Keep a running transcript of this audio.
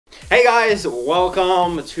Hey guys,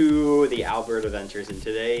 welcome to the Albert Adventures, and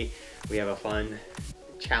today we have a fun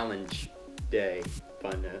challenge day,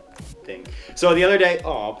 thing. So the other day,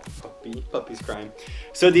 oh, puppy's crying.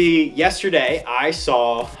 So yesterday I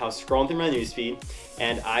was scrolling through my newsfeed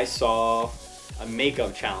and I saw a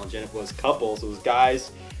makeup challenge, and it was couples, it was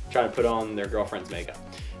guys trying to put on their girlfriend's makeup.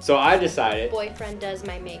 So I decided, boyfriend does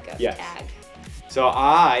my makeup tag. So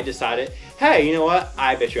I decided, hey, you know what?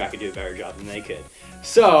 I bet you I could do a better job than they could.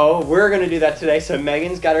 So we're gonna do that today. So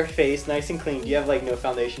Megan's got her face nice and clean. Do you have like no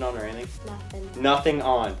foundation on or anything? Nothing. Nothing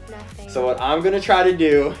on. Nothing. So what I'm gonna try to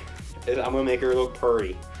do is I'm gonna make her look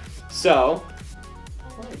pretty. So,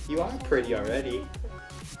 you are pretty already.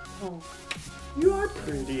 Oh, you are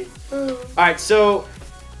pretty. All right, so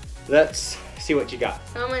let's see what you got.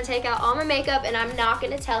 So I'm gonna take out all my makeup, and I'm not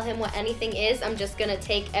gonna tell him what anything is. I'm just gonna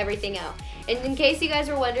take everything out. And in case you guys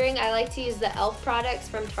were wondering, I like to use the e.l.f. products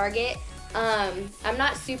from Target. I'm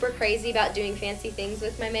not super crazy about doing fancy things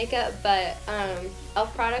with my makeup, but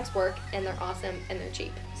e.l.f. products work, and they're awesome, and they're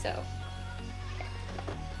cheap. So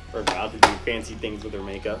we're about to do fancy things with her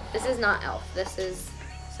makeup. This is not e.l.f. This is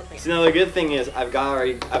something else. So now the good thing is I've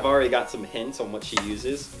already got some hints on what she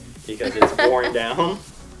uses because it's worn down.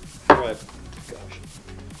 But gosh,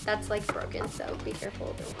 that's like broken, so be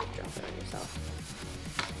careful. Don't drop it on yourself.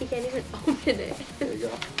 You can't even open it. There you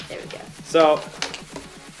go. There we go. So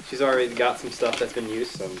she's already got some stuff that's been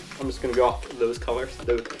used, so I'm just gonna go off those colors,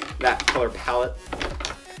 that color palette.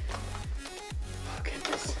 Oh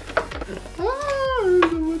goodness. Ah, there's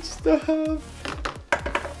so much stuff.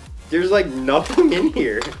 There's like nothing in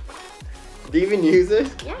here. Do you even use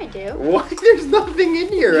this? Yeah, I do. What? There's nothing in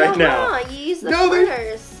here right now. You use the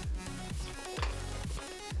corners.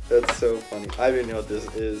 That's so funny. I don't even know what this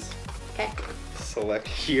is. Okay. Select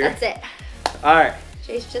here. That's it. All right.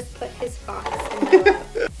 Chase just put his fox in my lap.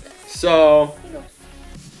 So,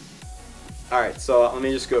 all right. So let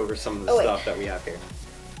me just go over some of the stuff that we have here.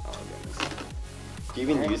 Oh goodness. Do you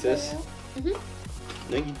even use this?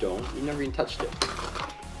 No, you don't. You never even touched it.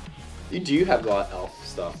 You do have a lot of e.l.f.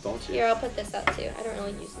 stuff, don't you? Here, I'll put this up too. I don't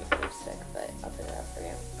really use the lipstick, but I'll put it up for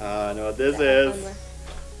you. I know what this is.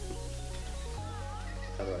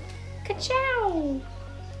 How do I? Ka-chow!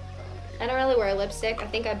 I don't really wear lipstick. I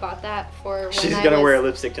think I bought that for when She's gonna wear a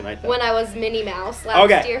lipstick tonight, though. When I was Minnie Mouse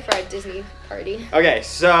last year for a Disney party. Okay,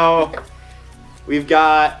 so we've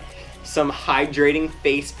got some hydrating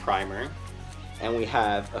face primer, and we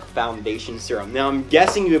have a foundation serum. Now I'm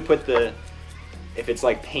guessing you would put if it's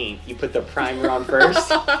like paint, you put the primer on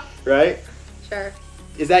first, right? Sure.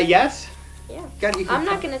 Is that yes? Yeah. I'm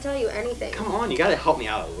not gonna tell you anything. Come on, you gotta help me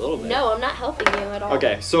out a little bit. No, I'm not helping you at all.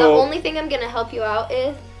 Okay, so the only thing I'm gonna help you out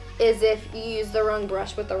is if you use the wrong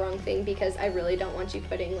brush with the wrong thing, because I really don't want you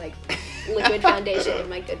putting like liquid foundation in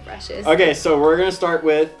my good brushes. Okay, so we're gonna start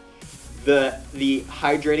with the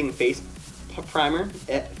hydrating face primer.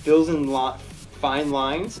 It fills in fine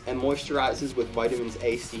lines and moisturizes with vitamins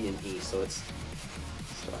A, C, and E. So let's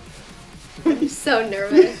start. I'm so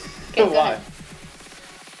nervous. Okay, go Why? ahead.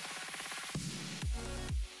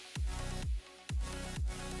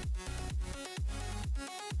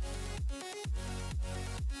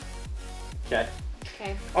 Okay.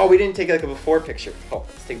 Okay. Oh, we didn't take like a before picture. Oh,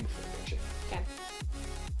 let's take a before picture. Okay.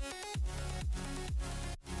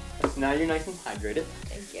 So now you're nice and hydrated.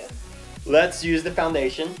 Thank you. Let's use the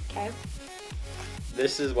foundation. Okay.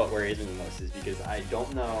 This is what worries me the most, is because I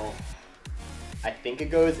don't know. I think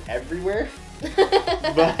it goes everywhere,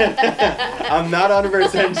 but I'm not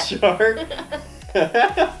 100% sure.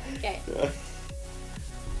 Okay.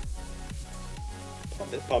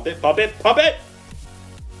 Pump it, pump it, pump it, pump it!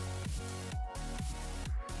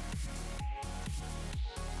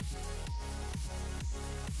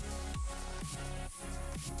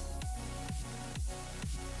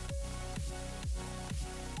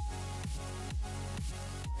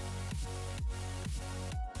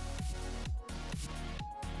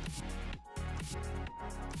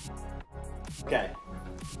 Okay.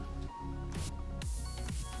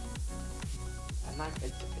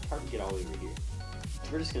 It's hard to get all over here.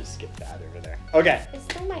 We're just gonna skip that over there. Okay. It's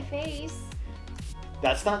still my face.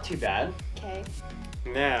 That's not too bad. Okay.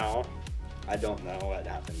 Now, I don't know what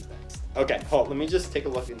happens next. Okay, hold. Let me just take a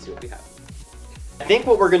look and see what we have. I think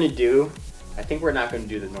what we're gonna do, I think we're not gonna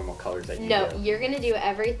do the normal colors that you do. No, you're gonna do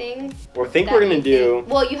everything. Or think we're gonna do.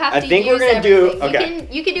 Well, you have to. I think use we're gonna everything. do. Okay.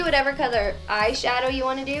 You can do whatever color eyeshadow you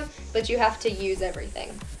want to do, but you have to use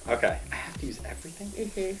everything. Okay. I have to use everything?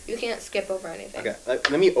 You can't skip over anything. Okay.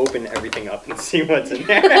 Let me open everything up and see what's in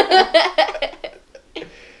there.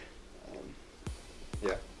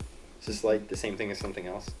 Yeah. Is this like the same thing as something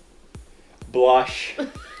else? Blush.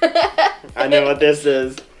 I know what this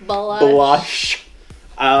is. Blush. Blush.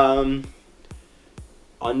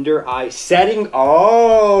 Under eye setting.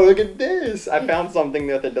 Oh, look at this! I found something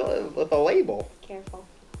with a label. Careful.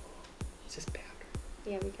 It's just powder.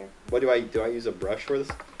 Yeah, be careful. What do I use a brush for this?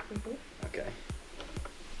 Mhm. Okay.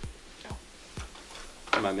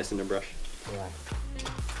 Am I missing a brush? Yeah.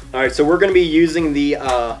 All right, so we're gonna be using the.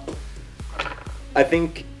 I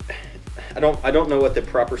think. I don't know what the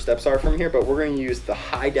proper steps are from here, but we're gonna use the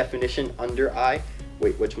high definition under eye.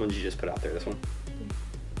 Wait, which one did you just put out there? This one?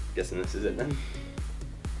 Guessing this is it then.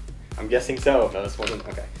 I'm guessing so. No, this wasn't.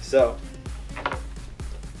 Okay, so.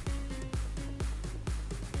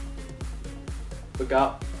 Look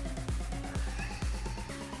up.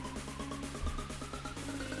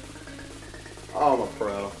 Oh, I'm a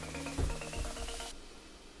pro.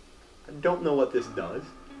 I don't know what this does.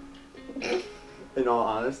 In all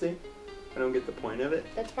honesty, I don't get the point of it.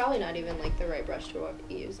 That's probably not even like the right brush to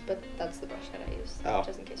use, but that's the brush that I use, Oh.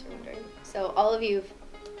 just in case you're wondering. So all of you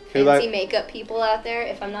Who fancy like- makeup people out there,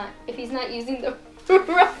 if he's not using the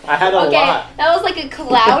brush. I had a okay, lot. that was like a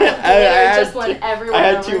cloud of glitter I just went everywhere. I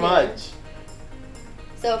had over too here. much.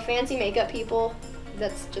 So fancy makeup people,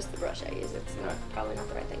 that's just the brush I use. It's not, probably not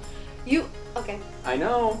the right thing. Okay. I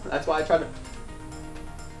know. That's why I tried to.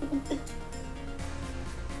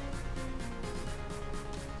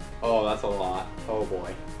 Oh, that's a lot. Oh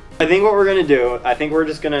boy. I think what we're gonna do, I think we're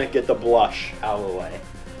just gonna get the blush out of the way.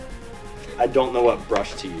 I don't know what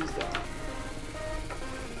brush to use though.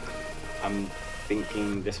 I'm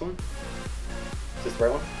thinking this one? Is this the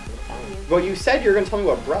right one? I'm telling you. Well, you said you were gonna tell me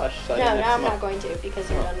what brush. So I No, didn't now mix I'm them not up. going to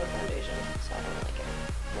because you're Oh. done with foundation, so I don't really care.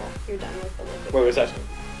 Well, you're done with the liquid. Wait, was that?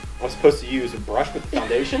 I was supposed to use a brush with the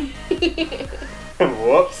foundation?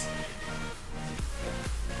 Whoops.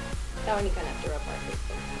 That one you kind of have to rub hard.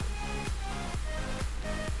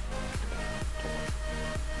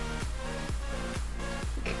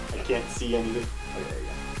 I can't see anything. Oh, there you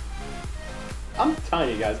go. I'm telling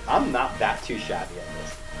you guys, I'm not that too shabby at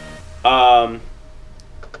this.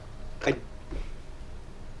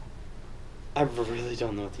 I really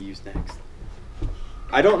don't know what to use next.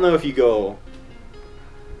 I don't know if you go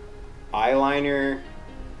eyeliner.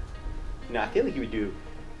 No, I feel like you would do.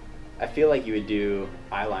 I feel like you would do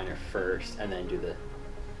eyeliner first and then do the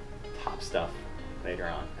top stuff later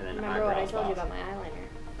on, and then Remember what I eyebrows told you last. about my eyeliner?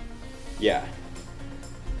 Yeah.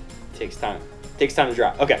 Takes time. Takes time to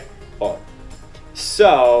dry. Okay. Well,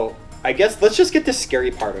 so I guess let's just get the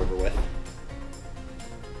scary part over with.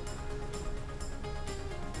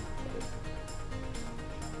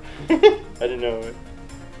 I didn't know it.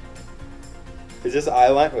 Is this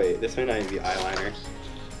eyeliner? Wait, this may not even be eyeliner.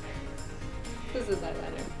 This is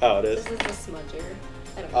eyeliner. Oh, it is. This is the smudger.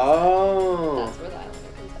 I don't know. Oh. That's where the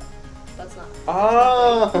eyeliner comes out. That's not.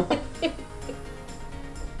 Oh. That's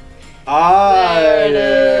Ah. There it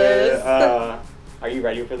is. Are you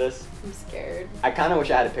ready for this? I'm scared. I kind of wish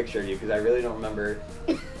I had a picture of you because I really don't remember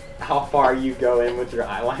how far you go in with your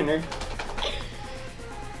eyeliner.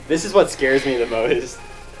 This is what scares me the most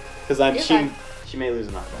because You're fine. she may lose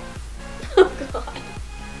an eyeball. Oh god.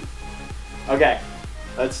 Okay,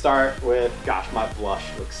 let's start with, gosh, my blush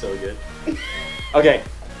looks so good. Okay,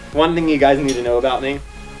 one thing you guys need to know about me,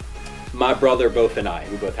 my brother both and I,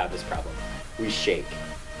 we both have this problem. We shake.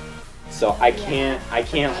 So I can't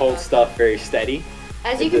hold stuff very steady.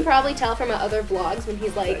 As you can probably tell from my other vlogs when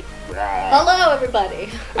he's like, I hello everybody.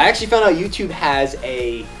 actually found out YouTube has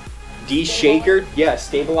a de-shaker,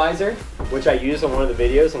 stabilizer, which I used on one of the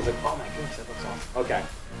videos. I was like, oh my goodness, that looks awesome. Okay.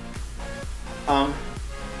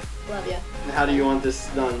 Love ya. How do you want this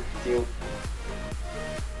done? Do you?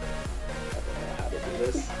 I don't know how to do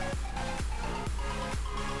this.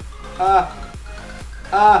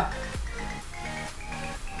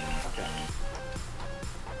 Okay.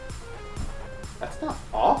 That's not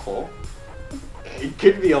awful. It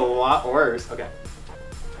could be a lot worse. Okay.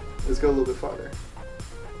 Let's go a little bit farther.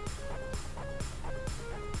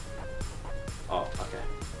 Oh, okay.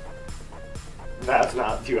 That's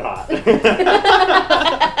not too hot.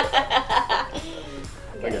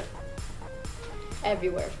 Okay.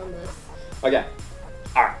 Everywhere from this. Okay.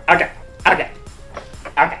 Alright. Okay. Okay.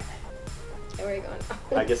 Okay. Okay, where are you going?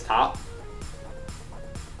 I guess top.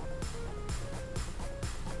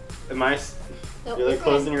 Am I? Nope, You're like you're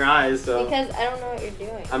closing fine. your eyes, so. Because I don't know what you're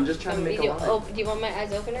doing. I'm just trying to make a line. do you want my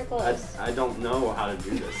eyes open or closed? I don't know how to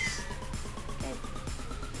do this. Okay.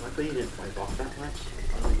 Luckily you didn't wipe off that much.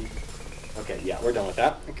 Okay, yeah, we're done with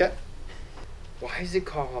that. Okay. Why is it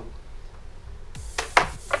called?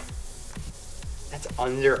 That's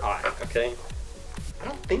under eye, okay? I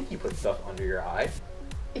don't think you put stuff under your eye.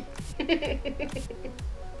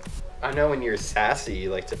 I know when you're sassy,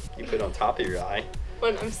 you like to you put it on top of your eye.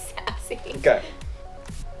 When I'm sassy. Okay.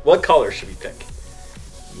 What color should we pick?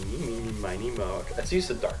 Eeny, meeny, miny, mo. Let's use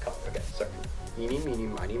the dark color. Okay, sorry. Eeny, meeny,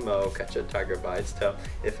 miny, mo. Catch a tiger by its tail.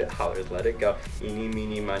 If it hollers, let it go. Eeny,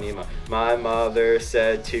 meeny, miny, mo. My mother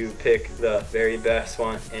said to pick the very best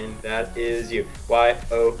one, and that is you.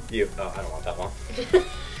 Y-O-U. Oh, I don't want that one.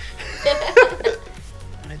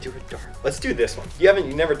 I want to do it dark. Let's do this one. You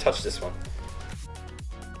never touched this one.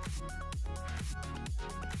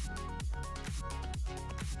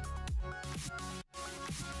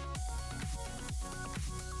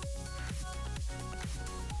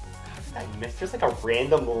 I missed. There's like a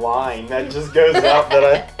random line that just goes up that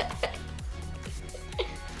I.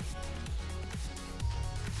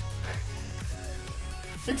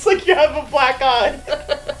 It's like you have a black eye.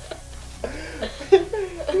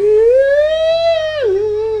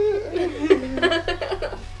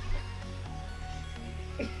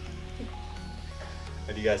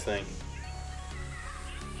 What do you guys think?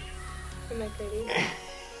 Am I pretty?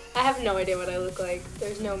 I have no idea what I look like.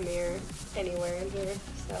 There's no mirror anywhere in here,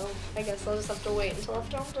 so I guess I'll just have to wait until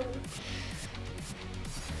after I'm done.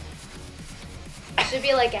 It should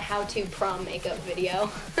be like a how-to prom makeup video.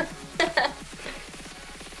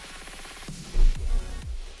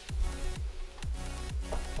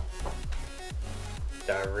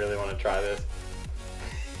 Do I really want to try this?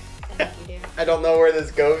 I think you do. I don't know where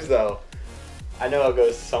this goes though. I know it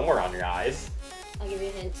goes somewhere on your eyes. I'll give you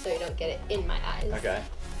a hint so you don't get it in my eyes. Okay.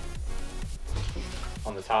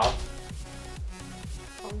 On the top.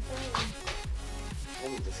 Okay.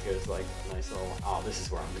 Maybe this goes like a nice little. Oh, this is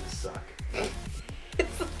where I'm gonna suck.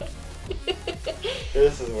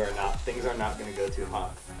 This is where things are not gonna go too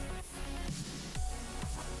hot.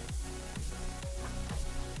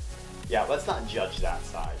 Yeah, let's not judge that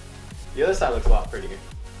side. The other side looks a lot prettier.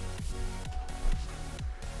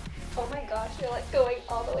 Oh my gosh, you're like going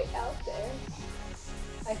all the way out there.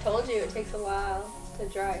 I told you it takes a while to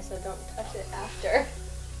dry, so don't touch it after.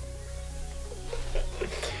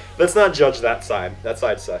 Let's not judge that side. That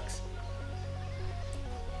side sucks.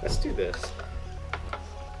 Let's do this.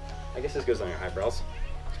 I guess this goes on your eyebrows.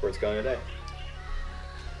 That's where it's going today.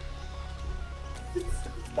 It's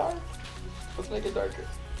dark. Let's make it darker.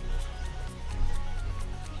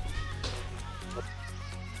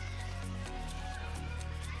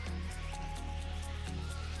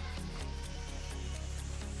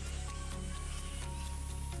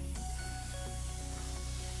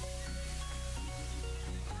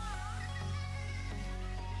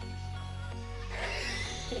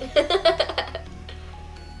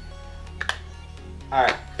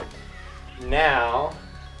 Alright, now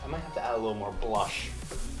I might have to add a little more blush.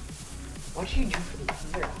 What did you do for the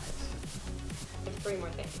under eyes? There's 3 more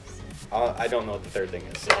things. I don't know what the third thing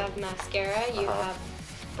is. You have mascara, you have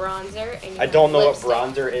bronzer, and you I have don't know lipstick. what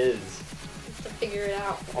bronzer is. You have to figure it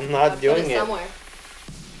out. I'm not Put doing it. somewhere.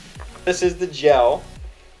 This is the gel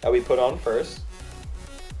that we put on first.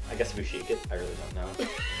 I guess if we shake it, I really don't know.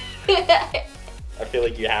 I feel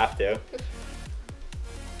like you have to. Okay.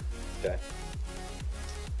 Oh, yeah.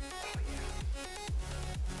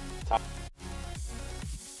 Top.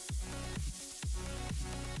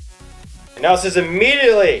 And now it says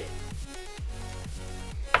immediately.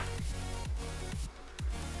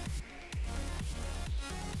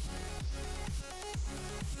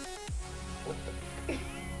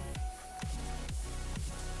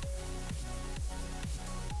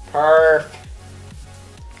 Perfect.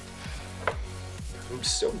 I'm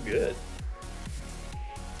so good.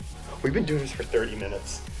 We've been doing this for 30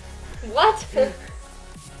 minutes. What?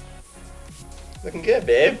 Looking good,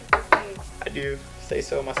 babe. I do say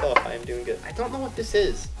so myself. I am doing good. I don't know what this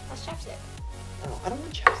is. That's chapstick. Oh, I don't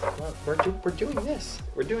want chapstick. Well, we're doing this.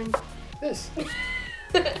 We're doing this.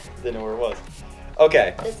 Didn't know where it was.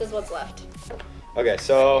 Okay. This is what's left. Okay,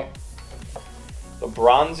 so the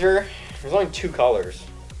bronzer, there's only 2 colors.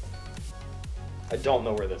 I don't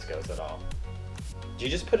know where this goes at all. Do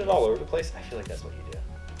you just put it all over the place? I feel like that's what you do.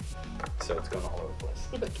 So it's going all over the place.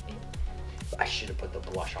 Okay. I should have put the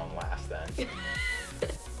blush on last then.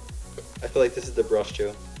 I feel like this is the brush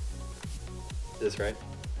too. Is this right?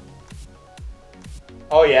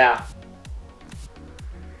 Oh yeah.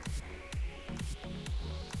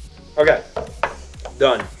 Okay.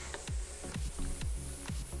 Done.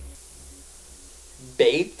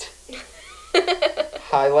 Baked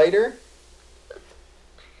highlighter.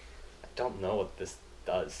 I don't know what this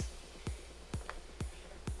does.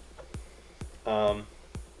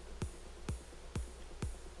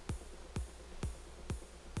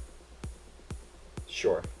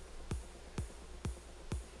 Sure.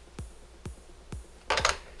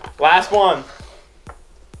 Last one.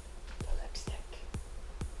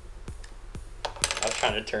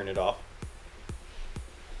 gonna turn it off.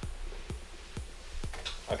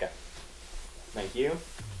 Okay. Thank you.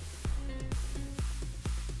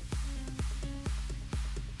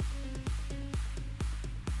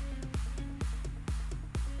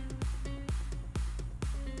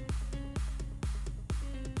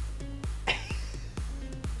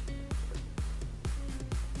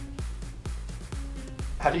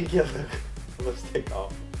 How do you get the lipstick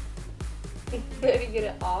off? How do you get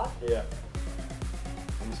it off? Yeah.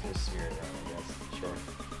 I'm just gonna smear it around, I guess. Sure.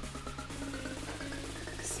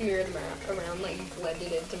 Smear it around, like blend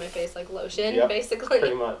it into my face like lotion, Yep, basically.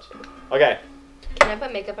 pretty much. Okay. Can I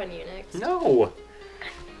put makeup on you next? No.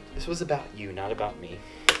 This was about you, not about me.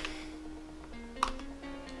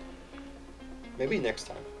 Maybe next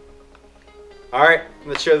time. All right,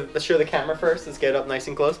 let's show the camera first. Let's get up nice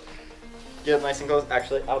and close. Get up nice and close.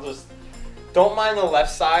 Actually, I'll just don't mind the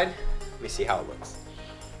left side. Let me see how it looks.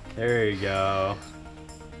 There you go.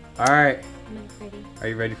 All right. I'm ready. Are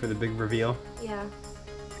you ready for the big reveal? Yeah.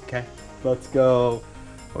 Okay. Let's go.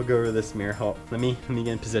 We'll go over this mirror. Hold. Let me get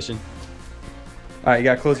in position. All right, you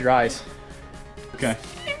gotta close your eyes. Okay.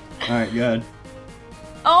 All right, good.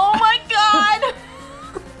 Oh my god!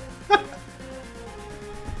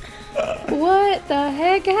 What the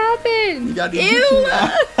heck happened? You gotta Ew!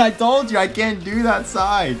 I told you I can't do that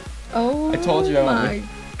side. Oh I told you I my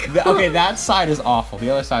won't. Okay, that side is awful. The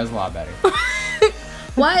other side is a lot better.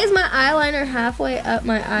 Why is my eyeliner halfway up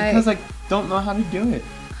my eye? Because I don't know how to do it.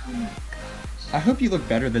 Oh my gosh. I hope you look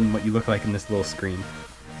better than what you look like in this little screen.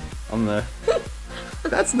 On the.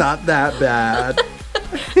 That's not that bad.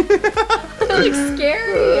 That looks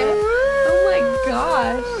scary. Oh my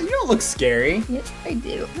gosh. You don't look scary. Yes, I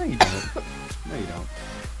do. No, you don't. No, you don't.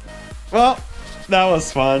 Well, that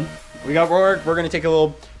was fun. We're gonna take a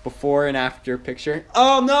little before and after picture.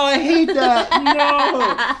 Oh no, I hate that.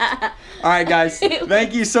 No. All right, guys.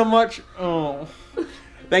 Thank you so much. Oh.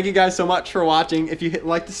 Thank you guys so much for watching. If you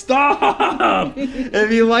like to stop,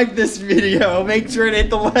 if you like this video, make sure to hit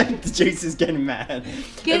the like. Jason's getting mad.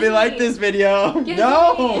 If you like this video,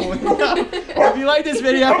 no. If you like this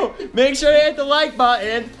video, make sure to hit the like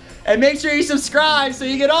button and make sure you subscribe so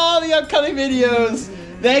you get all the upcoming videos.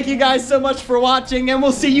 Thank you guys so much for watching, and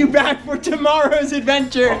we'll see you back for tomorrow's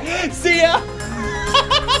adventure. See ya.